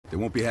They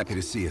won't be happy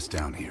to see us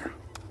down here.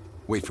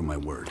 Wait for my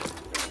word.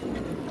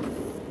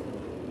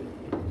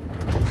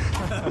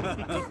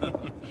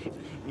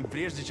 И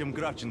прежде чем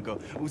Кравченко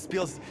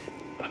успел...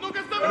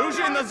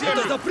 Оружие на землю!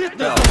 Это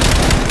запретно!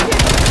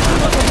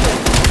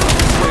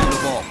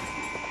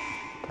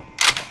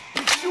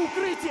 Ищи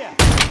укрытие!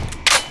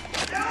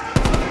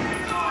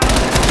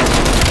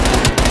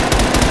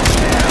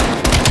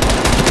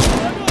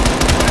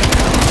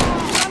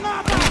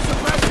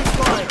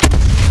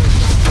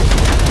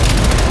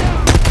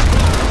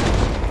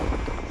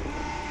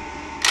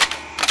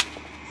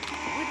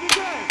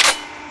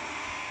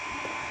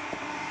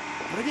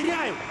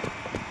 Проверяю!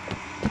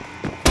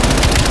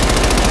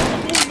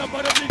 Огонь на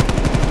параплике!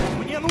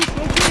 Мне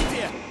нужно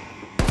укрытие!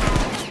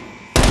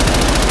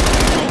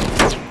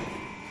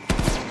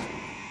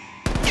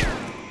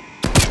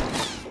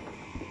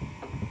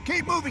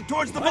 Keep moving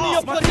towards the Они ball!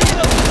 обходят!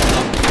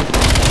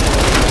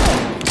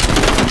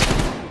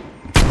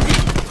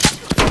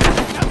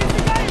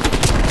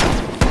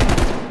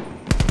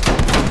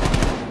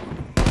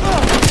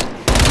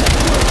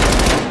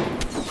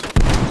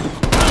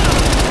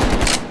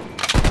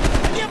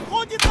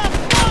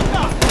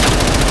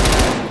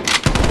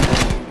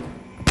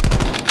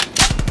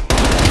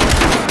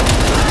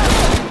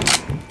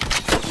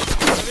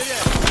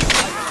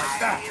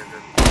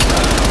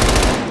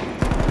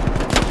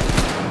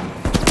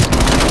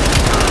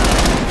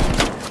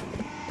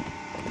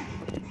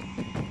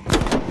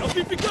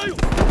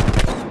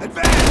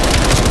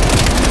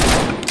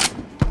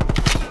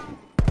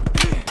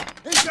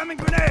 Incoming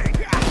grenade!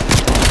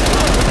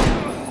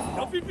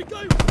 Я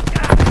припекаю!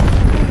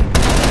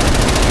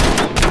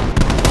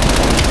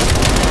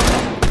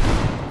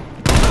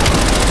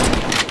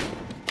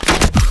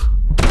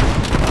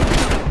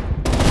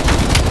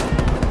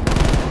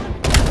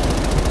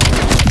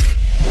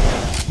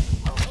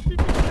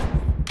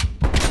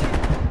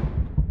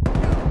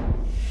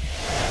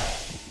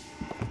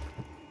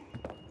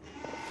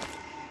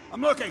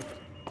 I'm looking!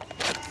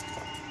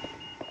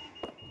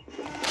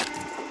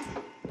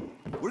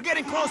 We're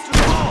getting close to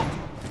the vault!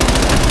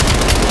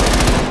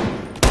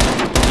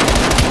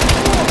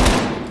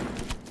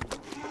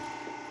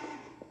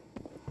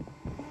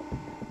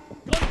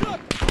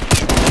 Контакт!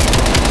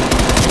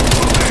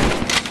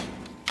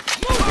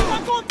 Нужен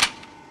вагон!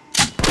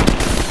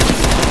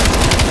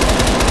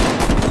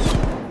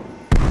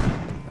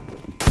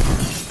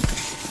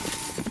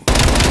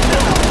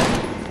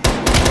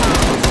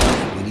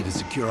 We need to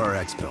secure our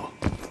exfil.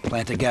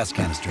 Plant a gas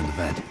canister in the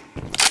vent.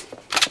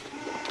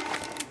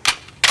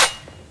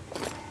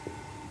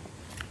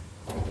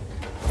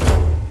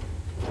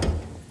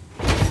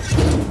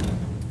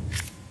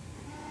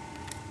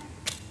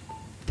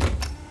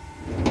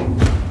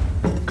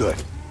 Good.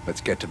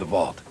 Let's get to the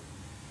vault.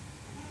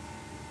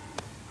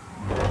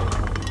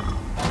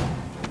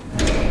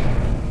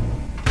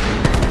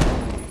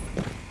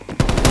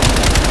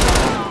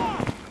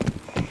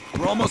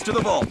 We're almost to the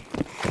vault.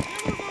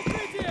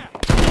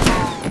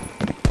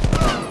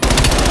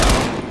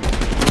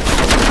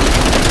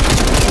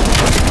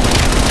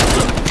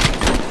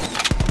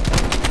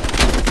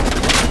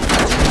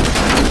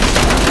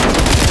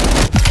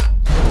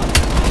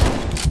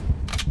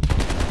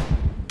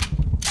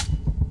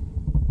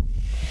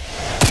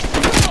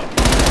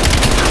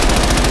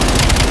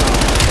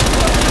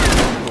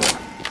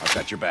 I've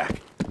got your back.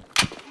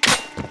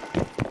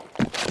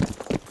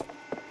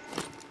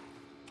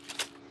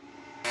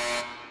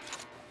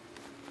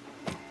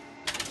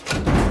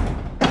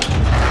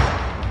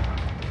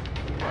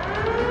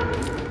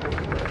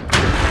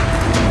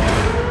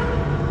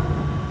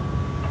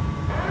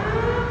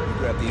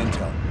 Grab the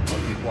intel. I'll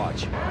keep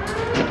watch.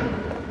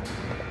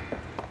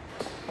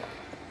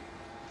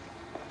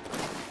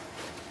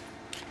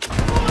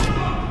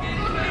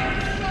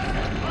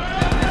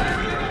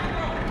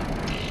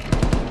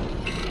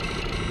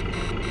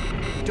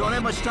 Don't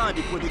have much time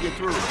before they get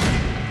through.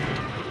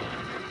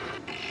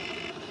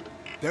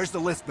 There's the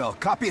list bell.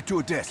 Copy it to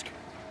a disk.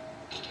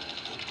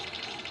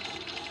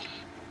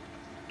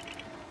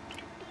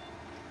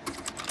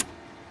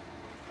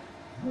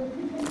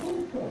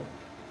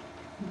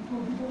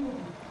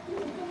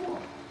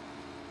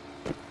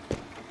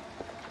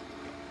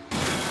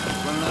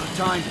 Running out of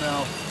time,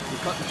 pal. We're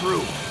cutting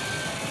through.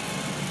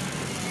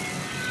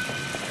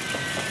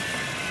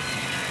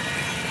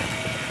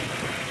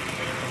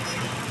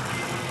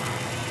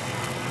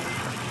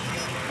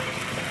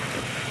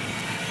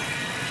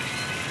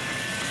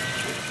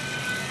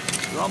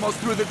 We're almost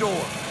through the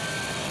door.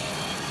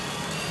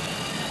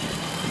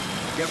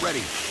 Get ready.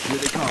 Here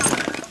they come.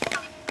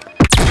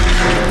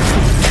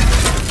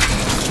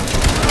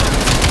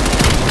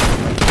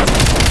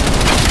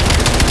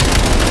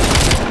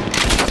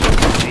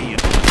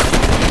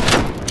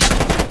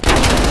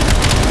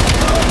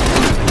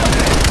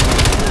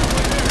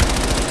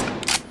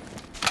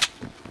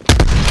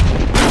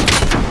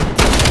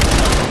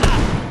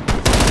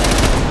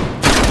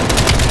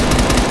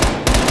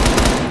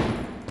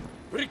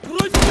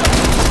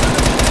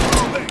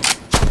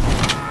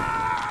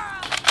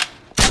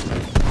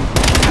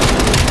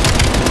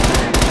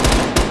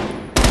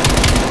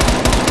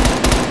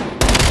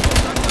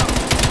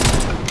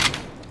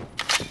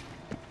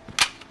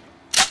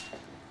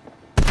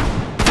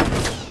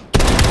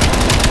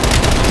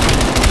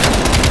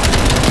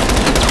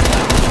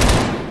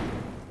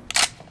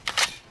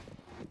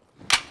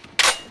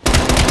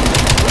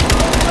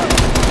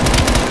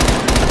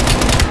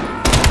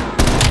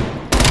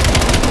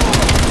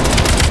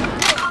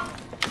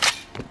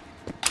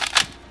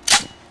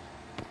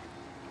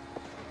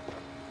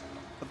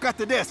 got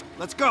the disc.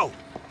 Let's go.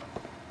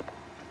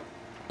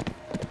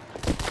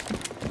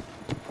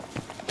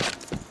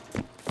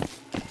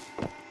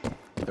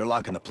 They're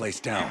locking the place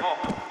down.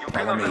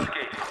 Follow me.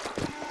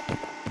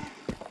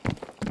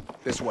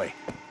 This way.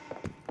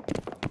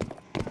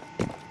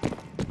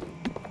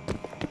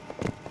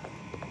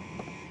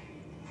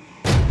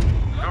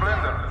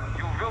 Surrender.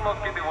 You will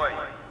not get away.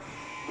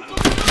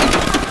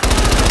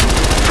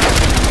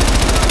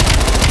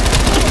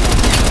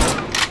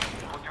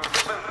 Put your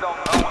weapons down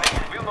now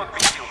and you will not be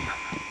killed.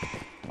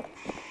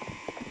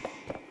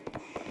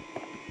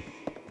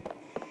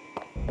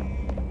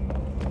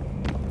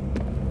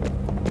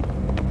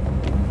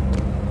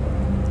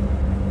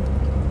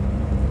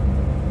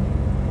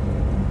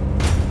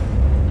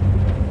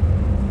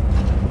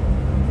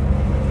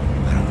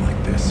 I don't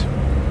like this.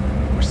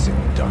 We're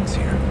sitting ducks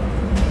here.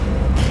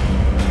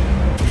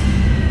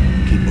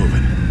 Keep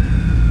moving.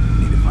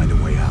 Need to find a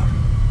way out.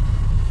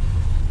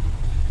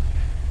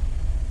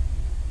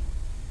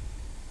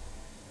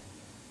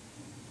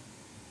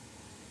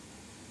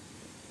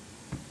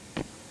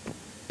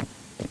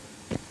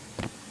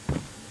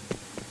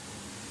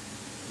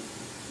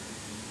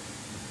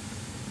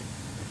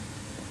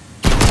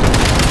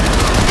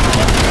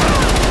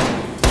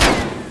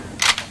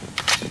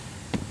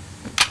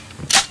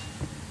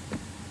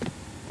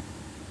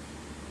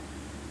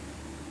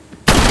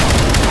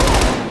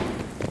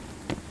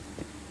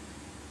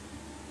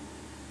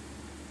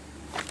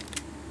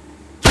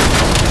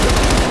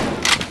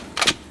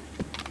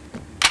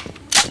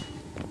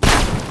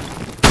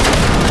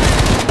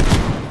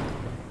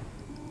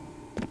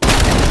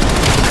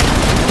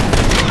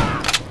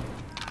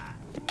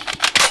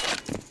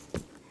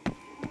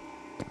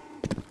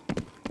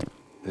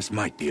 This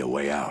might be a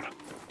way out.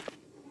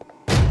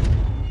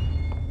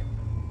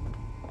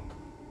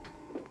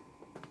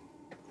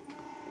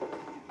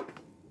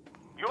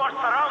 You are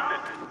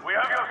surrounded. We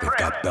have your They've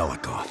friend. got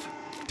Belikov.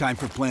 Time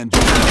for plan B.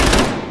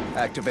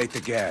 Activate the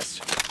gas.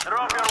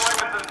 Drop your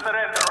weapons and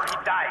surrender or he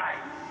dies.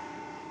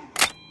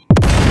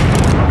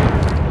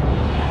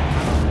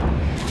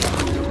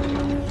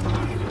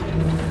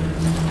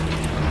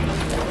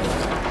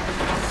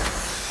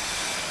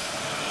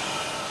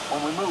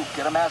 When we move,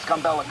 get a mask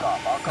on Belikov.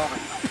 I'll cover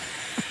you.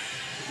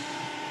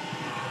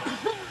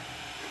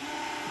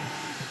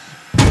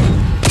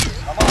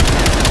 Come on.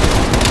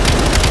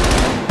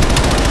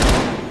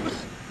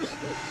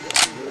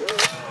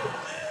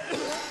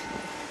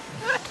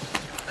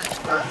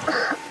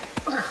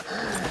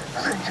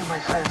 Thank you, my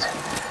friend.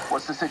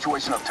 What's the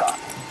situation up top?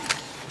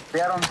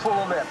 They are on full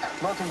alert,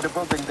 locking the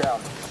building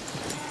down.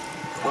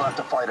 We'll have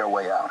to fight our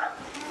way out.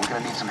 We're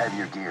gonna need some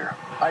heavier gear.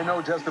 I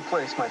know just the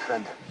place, my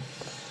friend.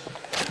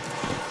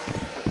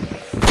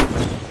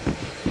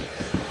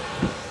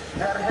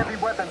 There are heavy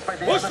weapons by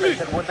the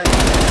elevator where they...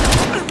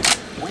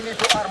 We need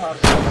to arm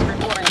ourselves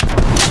before they...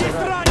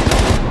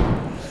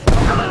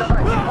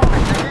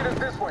 They need us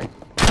this way.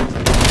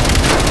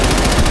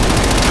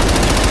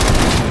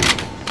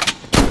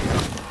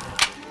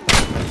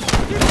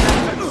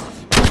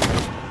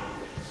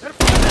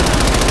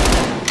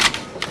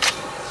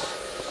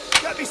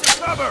 Get me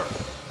some cover!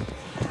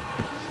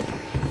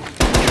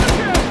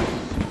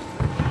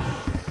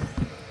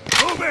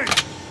 Moving!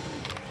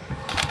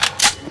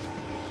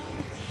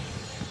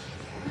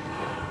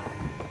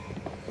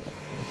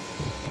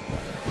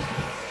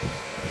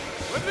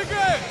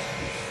 Выдвигай!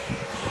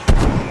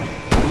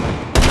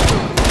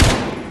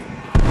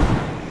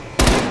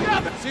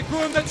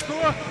 Секундочку!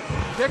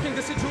 Checking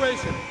the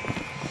situation.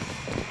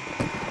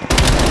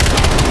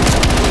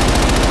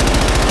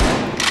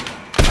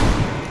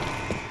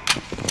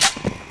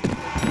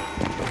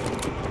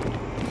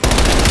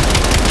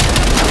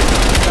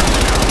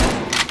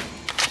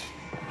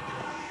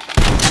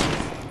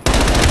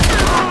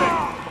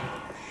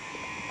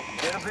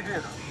 There's the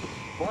gear.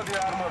 Body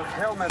armor,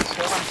 helmets,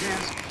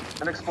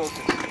 LMGs, and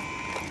explosives.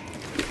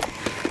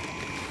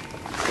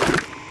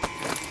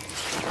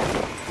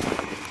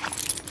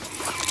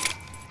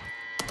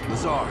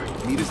 Lazar,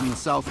 meet us in the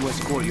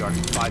southwest courtyard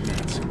in 5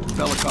 minutes.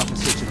 Belikov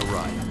is hitching a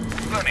ride.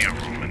 Plenty of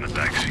room in the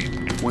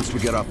backseat. Once we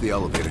get off the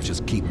elevator,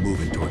 just keep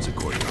moving towards the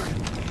courtyard.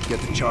 Get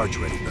the charge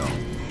ready, Bill.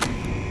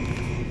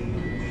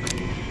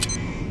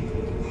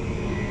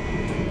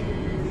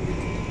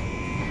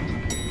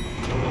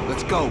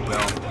 Let's go,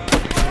 Bill.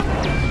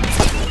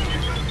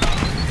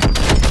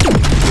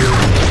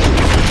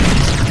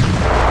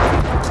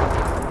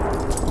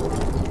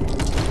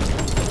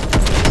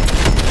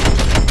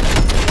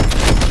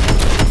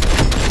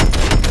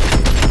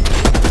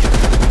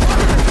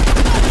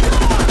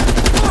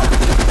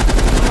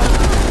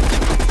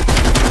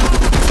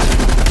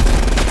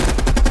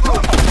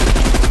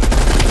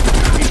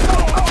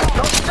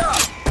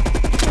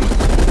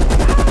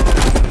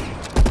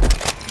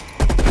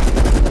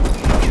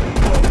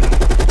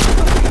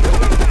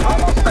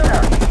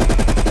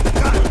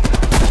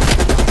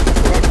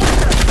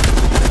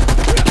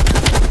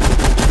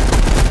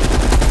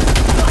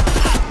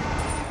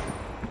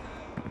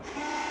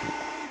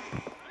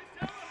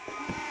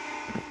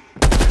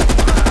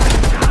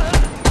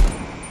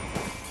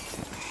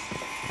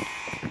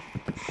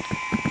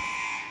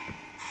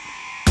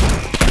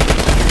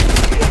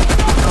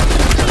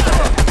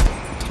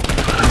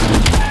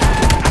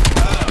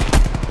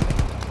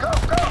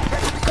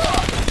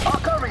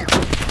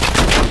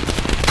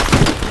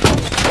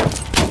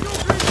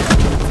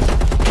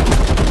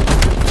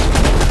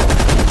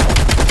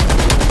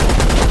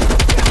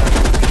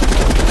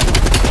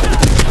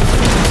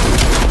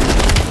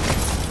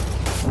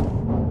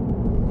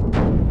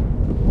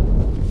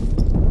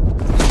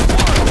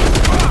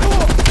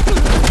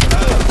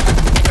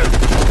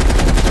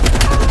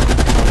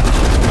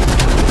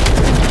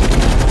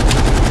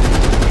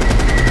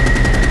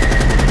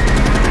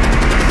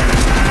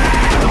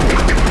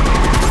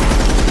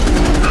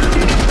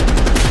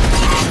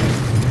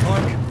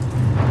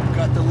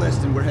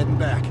 we're heading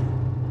back.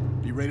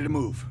 Be ready to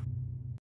move.